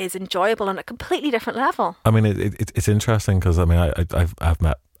that is enjoyable on a completely different level. I mean, it's interesting because I mean, I've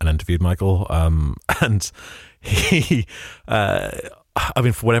met and interviewed Michael, and he. I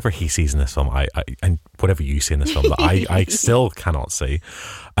mean, for whatever he sees in this film, and whatever you see in this film, that I still cannot see.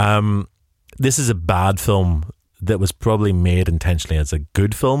 This is a bad film that was probably made intentionally as a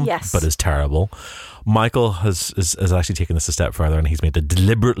good film, yes, but is terrible. Michael has actually taken this a step further, and he's made a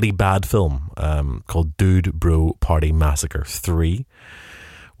deliberately bad film called Dude Bro Party Massacre 3,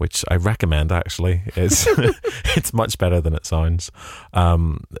 which I recommend. Actually, it's much better than it sounds.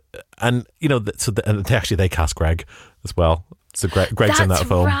 And you know, they cast Greg as well. So Greg's in that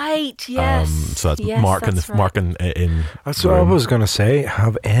film. That's right, yes. So that's yes, Mark that's in Mark in That's what I was going to say.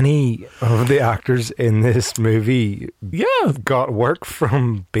 Have any of the actors in this movie got work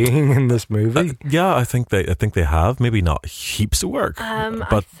from being in this movie? Yeah, I think they have. Maybe not heaps of work.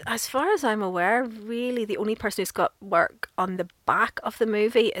 But as far as I'm aware, really the only person who's got work on the back of the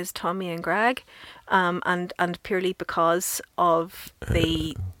movie is Tommy and Greg. And purely because of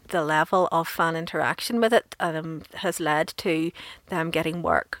the level of fan interaction with it has led to them getting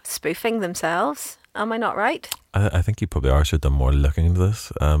work spoofing themselves. Am I not right? I think you probably are should have done more looking into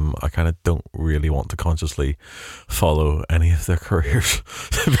this. I kind of don't really want to consciously follow any of their careers.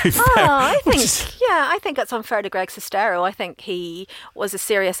 To be fair. I think that's unfair to Greg Sestero. I think he was a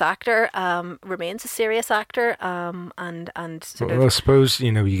serious actor, remains a serious actor, and sort of. I suppose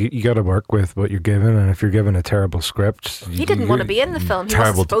you got to work with what you're given, and if you're given a terrible script, he didn't want to be in the film. He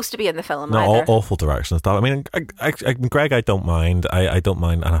wasn't supposed to be in the film. No, awful direction and stuff. I mean, Greg, I don't mind. I don't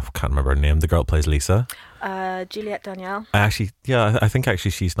mind, and I can't remember her name. The girl that plays Lisa. Juliette Danielle. I think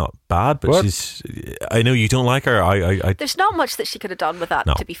she's not bad, but I know you don't like her. There's not much that she could have done with that,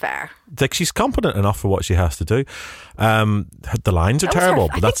 to be fair. Like, she's competent enough for what she has to do. The lines are terrible,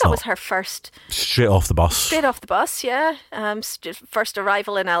 but that's that was her first. Straight off the bus, yeah. First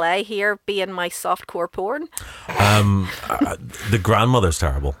arrival in LA here, being my softcore porn. The grandmother's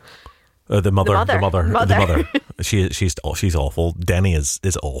terrible. The mother. She's awful. Denny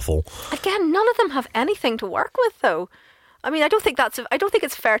is awful. Again, none of them have anything to work with, though. I mean, I don't think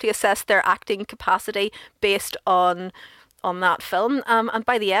it's fair to assess their acting capacity based on that film. And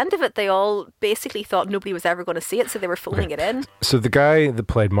by the end of it, they all basically thought nobody was ever going to see it, so they were phoning it in. So the guy that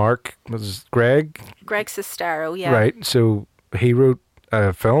played Mark was Greg Sestero, yeah. Right. So he wrote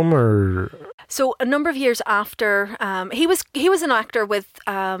a film, or? So a number of years after, he was an actor with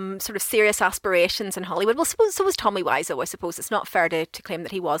sort of serious aspirations in Hollywood. Well, so was Tommy Wiseau, I suppose. It's not fair to claim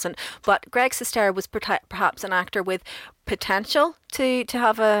that he wasn't. But Greg Sestero was perhaps an actor with potential to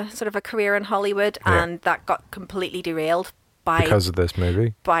have a sort of a career in Hollywood, and that got completely derailed because of this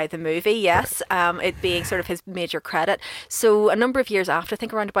movie? By the movie, yes. It being sort of his major credit. So a number of years after, I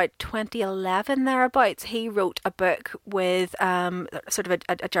think around about 2011 thereabouts, he wrote a book with sort of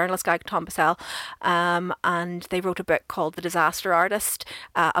a journalist guy, Tom Bissell, and they wrote a book called The Disaster Artist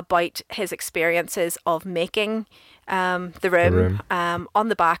about his experiences of making The Room, on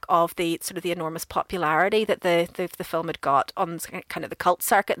the back of the sort of the enormous popularity that the film had got on kind of the cult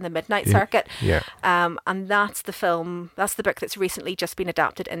circuit and the midnight circuit. Yeah. And that's the book that's recently just been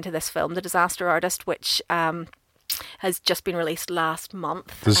adapted into this film, The Disaster Artist, which has just been released last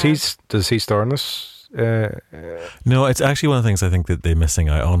month. Does he star in this? No, it's actually one of the things I think that they're missing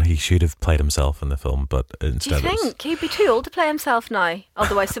out on. He should have played himself in the film, but instead, do you think he'd be too old to play himself now?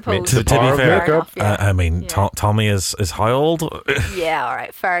 Although I suppose to be fair, enough, I mean, Tommy is how old? Yeah, all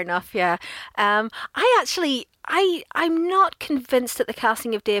right, fair enough. Yeah, I actually I'm not convinced that the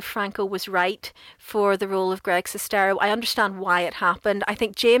casting of Dave Franco was right for the role of Greg Sestero. I understand why it happened. I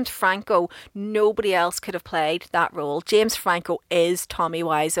think James Franco, nobody else could have played that role. James Franco is Tommy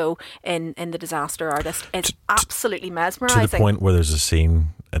Wiseau in The Disaster Artist. It's absolutely mesmerising. To the point where there's a scene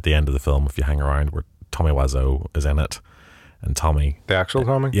at the end of the film, if you hang around, where Tommy Wiseau is in it. And Tommy, the actual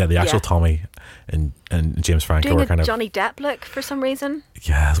Tommy, the actual Tommy, and James Franco doing are kind a of Johnny Depp look for some reason.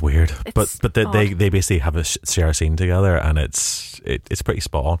 Yeah, it's weird. It's but they basically have a share scene together, and it's pretty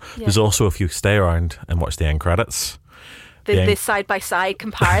spot on. Yeah. There's also, if you stay around and watch the end credits, the side-by-side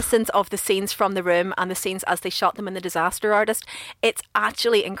comparisons of the scenes from The Room and the scenes as they shot them in The Disaster Artist, it's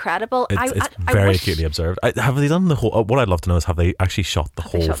actually incredible. It's very acutely observed. Have they done the whole... What I'd love to know is, have they actually shot the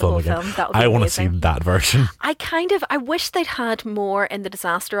whole film again? I want to see that version. I wish they'd had more in The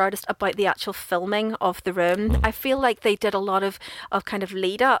Disaster Artist about the actual filming of The Room. I feel like they did a lot of kind of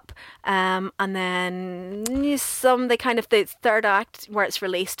lead up, and then the third act where it's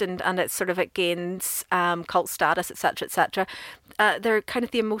released and it sort of it gains cult status, etc., etc. They're kind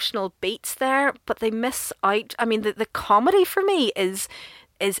of the emotional beats there, but they miss out. I mean, the comedy for me is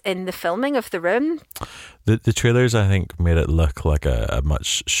in the filming of The Room. The trailers, I think, made it look like a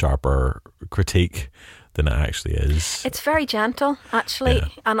much sharper critique than it actually is. It's very gentle, actually,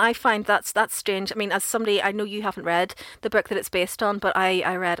 and I find that's strange. I mean, as somebody, I know you haven't read the book that it's based on, but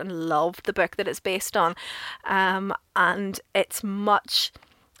I read and loved the book that it's based on, and it's much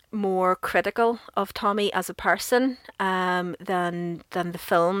more critical of Tommy as a person than the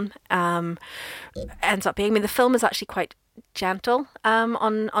film ends up being. I mean, the film is actually quite gentle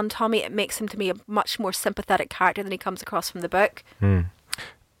on Tommy. It makes him, to me, a much more sympathetic character than he comes across from the book.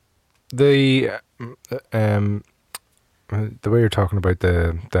 The way you're talking about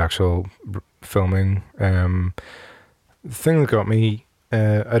the actual filming, the thing that got me,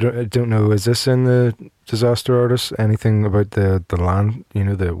 I don't know, is this in The Disaster Artist? Anything about the land,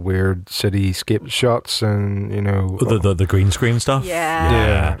 the weird cityscape shots and, the green screen stuff?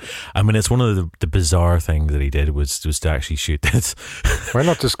 Yeah. I mean, it's one of the bizarre things that he did was to actually shoot this. Why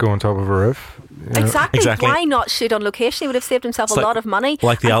not just go on top of a roof? Exactly. Why not shoot on location? He would have saved himself a lot of money.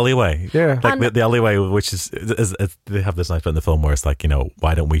 Like the alleyway. Yeah. Like the alleyway, which is they have this nice bit in the film where it's like,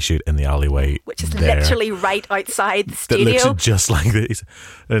 why don't we shoot in the alleyway? Which is there? Literally right outside the studio. That looks just like this.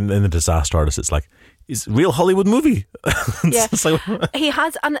 In The Disaster Artist, it's like, it's a real Hollywood movie. Yeah. He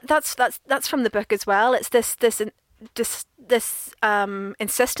has, and that's from the book as well. It's this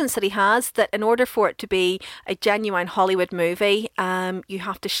insistence that he has that in order for it to be a genuine Hollywood movie, you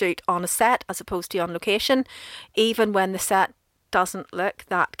have to shoot on a set as opposed to on location, even when the set doesn't look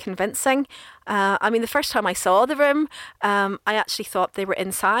that convincing. I mean, the first time I saw The Room, I actually thought they were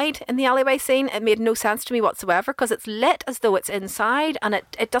inside in the alleyway scene. It made no sense to me whatsoever because it's lit as though it's inside, and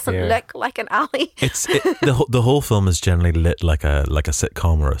it doesn't look like an alley. The whole film is generally lit like a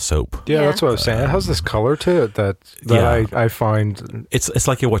sitcom or a soap. Yeah, that's what I was saying. It has this colour to it that I find it's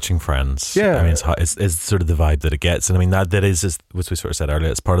like you're watching Friends. Yeah, I mean, it's sort of the vibe that it gets, and I mean that is what we sort of said earlier.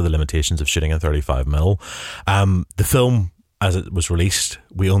 It's part of the limitations of shooting in 35mm. The film, as it was released,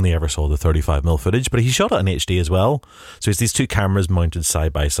 we only ever saw the 35mm footage, but he shot it in HD as well. So it's these two cameras mounted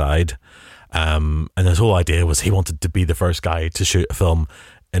side by side. And his whole idea was he wanted to be the first guy to shoot a film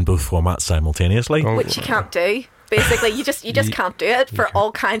in both formats simultaneously. Which you can't do. Basically, you just can't do it for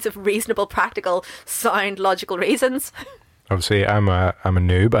all kinds of reasonable, practical, sound, logical reasons. Obviously, I'm a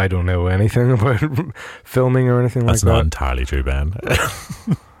noob. I don't know anything about filming or anything like that. That's not entirely true, Ben.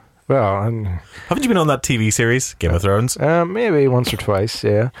 Well, haven't you been on that TV series, Game of Thrones? Maybe once or twice,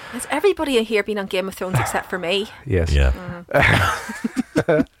 yeah. Has everybody in here been on Game of Thrones except for me? Yes. Yeah.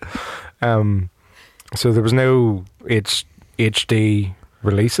 So there was no HD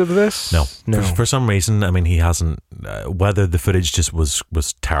release of this? No. For some reason, I mean, he hasn't... whether the footage just was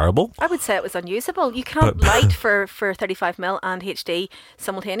terrible. I would say it was unusable. You can't light for 35mm and HD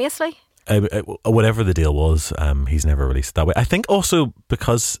simultaneously. Whatever the deal was, he's never released it that way. I think also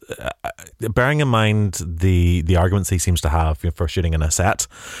because, bearing in mind the arguments he seems to have for shooting in a set,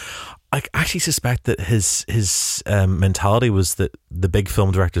 I actually suspect that his mentality was that the big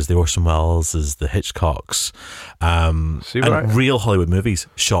film directors, the Orson Welles, the Hitchcocks, and real Hollywood movies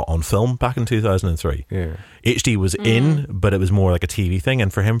shot on film back in 2003. Yeah. HD was in, but it was more like a TV thing,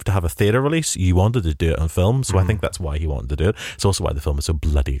 and for him to have a theatre release, you wanted to do it on film, so I think that's why he wanted to do it. It's also why the film is so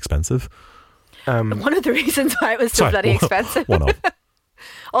bloody expensive. One of the reasons why it was so bloody expensive. One of.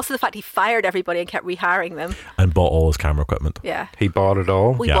 Also the fact he fired everybody and kept rehiring them. And bought all his camera equipment. Yeah. He bought it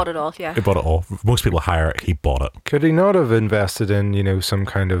all? We bought it all, yeah. He bought it all. Most people hire it, he bought it. Could he not have invested in, some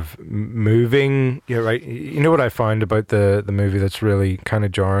kind of moving... Yeah, right. You know what I find about the movie that's really kind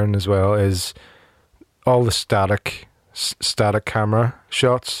of jarring as well is all the static camera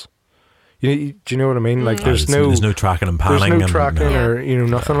shots. Do you know what I mean? Like there's no tracking and panning. There's no tracking or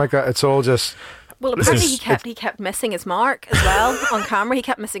nothing like that. It's all just. Well, apparently he kept missing his mark as well on camera. He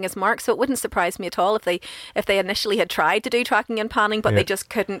kept missing his mark, so it wouldn't surprise me at all if they initially had tried to do tracking and panning, but they just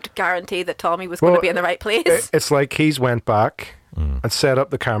couldn't guarantee that Tommy was going to be in the right place. It's like he's went back and set up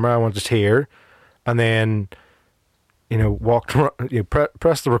the camera I wanted here, and then walked around,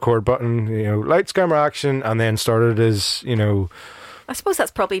 pressed the record button, lights, camera, action, and then started his I suppose that's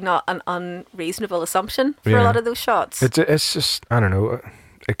probably not an unreasonable assumption for a lot of those shots. It's just, I don't know.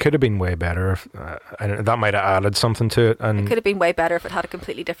 It could have been way better. That might have added something to it. And it could have been way better if it had a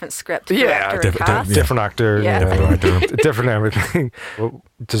completely different script, different actor, different everything. Well,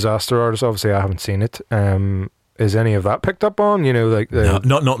 Disaster Artist, obviously I haven't seen it. Is any of that picked up on?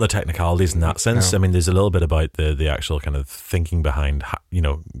 Not the technicalities in that sense. No. I mean, there's a little bit about the actual kind of thinking behind,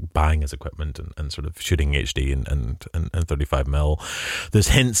 buying his equipment and sort of shooting HD and 35mm. There's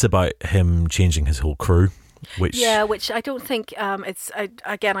hints about him changing his whole crew. Which I don't think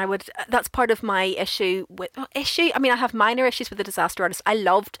that's part of my issue. I mean, I have minor issues with The Disaster Artist. I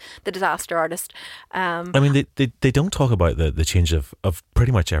loved The Disaster Artist. I mean, they don't talk about the change of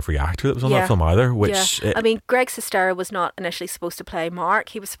pretty much every actor that was on that film either. I mean, Greg Sestero was not initially supposed to play Mark.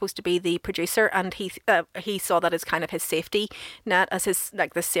 He was supposed to be the producer, and he saw that as kind of his safety net, as his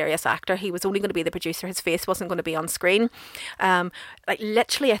the serious actor. He was only going to be the producer. His face wasn't going to be on screen.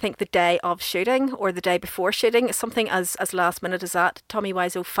 Literally, I think the day of shooting or the day before shooting, something as last minute as that, Tommy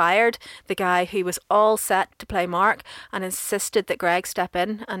Wiseau fired the guy who was all set to play Mark and insisted that Greg step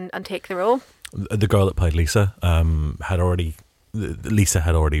in and take the role. The girl that played Lisa had already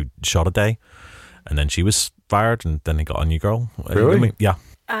shot a day, and then she was fired, and then he got a new girl. Really? I mean, yeah.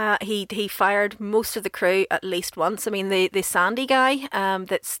 He fired most of the crew at least once. I mean, the Sandy guy,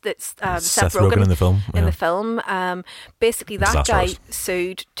 that's Seth Rogen in the film. In the film, basically that guy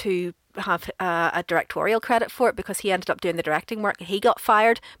sued to have a directorial credit for it because he ended up doing the directing work. He got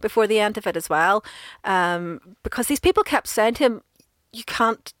fired before the end of it as well, because these people kept saying to him, "You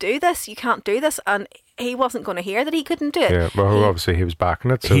can't do this. You can't do this," and he wasn't going to hear that he couldn't do it. Yeah, well, obviously he was backing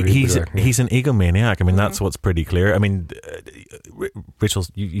it. So he's an egomaniac. I mean, that's what's pretty clear. I mean, Rachel,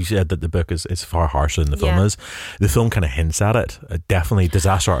 you said that the book is far harsher than the film is. The film kind of hints at it. Definitely,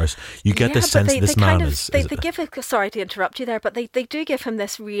 Disaster Artist. You get this sense that this man is. They give it. Sorry to interrupt you there, but they do give him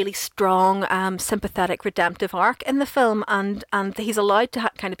this really strong, sympathetic, redemptive arc in the film, and he's allowed to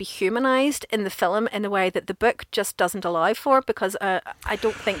kind of be humanised in the film in a way that the book just doesn't allow for, because I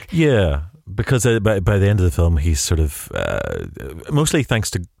don't think. Yeah. Because by the end of the film, he's sort of, mostly thanks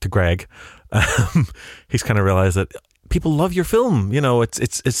to Greg, he's kind of realised that people love your film.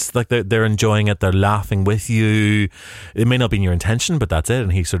 It's like they're enjoying it, they're laughing with you. It may not be your intention, but that's it.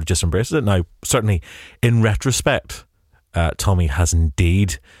 And he sort of just embraces it. Now, certainly, in retrospect, Tommy has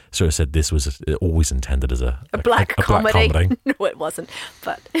indeed sort of said this was always intended as a black comedy. No, it wasn't.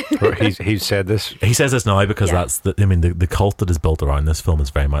 But he said this. He says this now because that's the cult that is built around this film is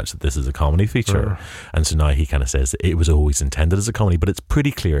very much that this is a comedy feature, and so now he kind of says that it was always intended as a comedy, but it's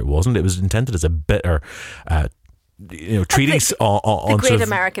pretty clear it wasn't. It was intended as a bitter. Treatise on the Great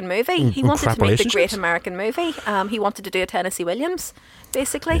American Movie. He wanted to make the Great American Movie. He wanted to do a Tennessee Williams,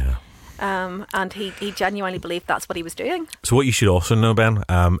 basically. Yeah. And he genuinely believed that's what he was doing. So what you should also know, Ben,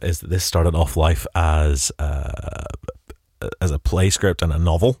 is that this started off life as a play script and a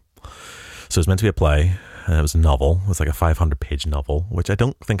novel. So it was meant to be a play, and it was a novel. It was like a 500-page novel, which I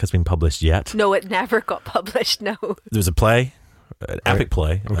don't think has been published yet. No, it never got published, no. There was a play, an epic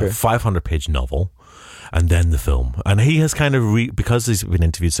play, a 500-page novel, and then the film. And he has kind of, because he's been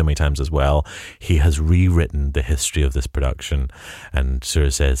interviewed so many times as well, he has rewritten the history of this production, and sort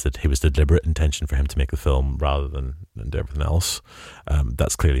of says that it was deliberate intention for him to make the film rather than do everything else.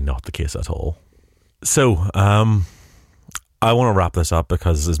 That's clearly not the case at all. So, I want to wrap this up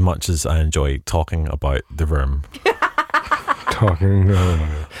because as much as I enjoy talking about The Room...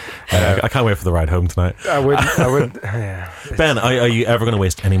 I can't wait for the ride home tonight. I would. Yeah. Ben, are you ever going to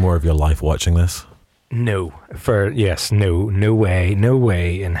waste any more of your life watching this? No way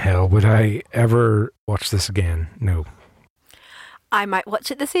in hell would I ever watch this again. No. I might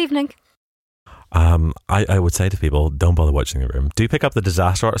watch it this evening. I would say to people, don't bother watching The Room. Do pick up The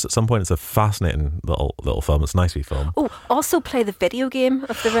Disaster Artist at some point. It's a fascinating little film. It's a nice wee film. Oh, also play the video game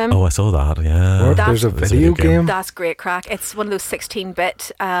of The Room. Oh, I saw that, yeah. There's a video game? That's great crack. It's one of those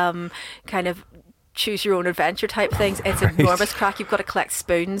 16-bit kind of choose your own adventure type things. It's enormous crack. You've got to collect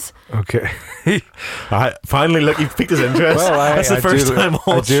spoons. Okay. Finally, look, you've piqued his interest. Well, That's the first time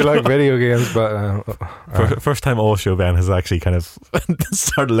I do like video games, but first time all show Ben has actually kind of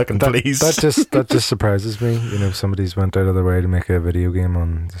started looking pleased. That just surprises me. You know, somebody's went out of their way to make a video game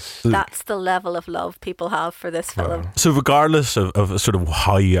on this. That's the level of love people have for this film. So regardless of sort of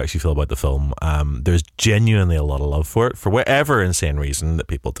how you actually feel about the film, there's genuinely a lot of love for it, for whatever insane reason that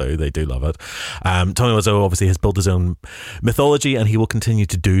people do. They do love it. Tommy Wiseau obviously has built his own mythology, and he will continue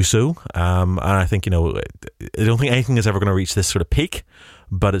to do so. And I think, you know, I don't think anything is ever going to reach this sort of peak,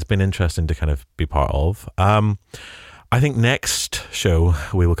 but it's been interesting to kind of be part of. I think next show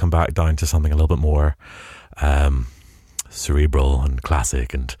we will come back down to something a little bit more cerebral and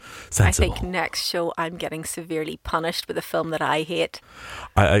classic and sensible. I think next show I'm getting severely punished with a film that I hate.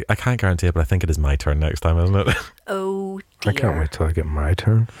 I can't guarantee it, but I think it is my turn next time, isn't it? Oh dear. I can't wait till I get my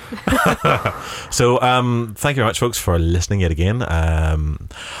turn. So thank you very much, folks, for listening yet again. I'm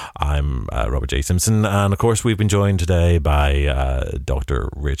Robert J. Simpson, and of course we've been joined today by Dr.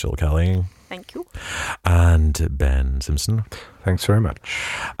 Rachel Kelly. Thank you. And Ben Simpson. Thanks very much.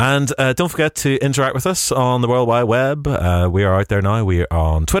 And don't forget to interact with us on the World Wide Web. We are out there now. We are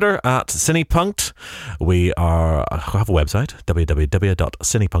on Twitter at Cinepunkt. We have a website,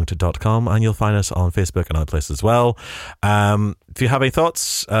 www.cinepunkt.com, and you'll find us on Facebook and other places as well. If you have any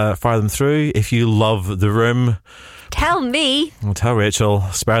thoughts, fire them through. If you love The Room, tell me. Tell Rachel.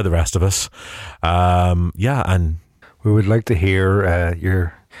 Spare the rest of us. And we would like to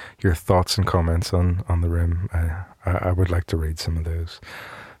hear your thoughts and comments on The Room. I would like to read some of those.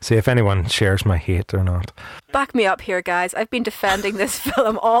 See if anyone shares my hate or not. Back me up here, guys. I've been defending this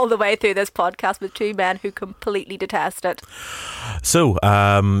film all the way through this podcast with two men who completely detest it. So,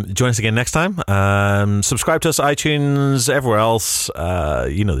 join us again next time. Subscribe to us, iTunes, everywhere else.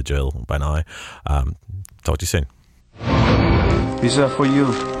 You know the drill by now. Talk to you soon. These are for you.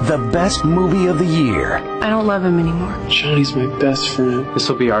 The best movie of the year. I don't love him anymore. Johnny's my best friend. This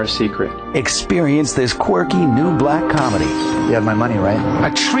will be our secret. Experience this quirky new black comedy. You have my money, right?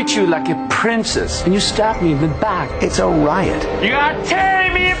 I treat you like a princess, and you stab me in the back. It's a riot. You are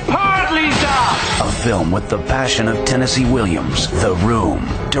tearing me apart, Lisa! A film with the passion of Tennessee Williams. The Room.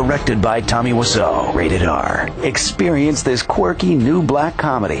 Directed by Tommy Wiseau. Rated R. Experience this quirky new black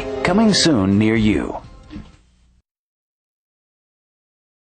comedy. Coming soon near you.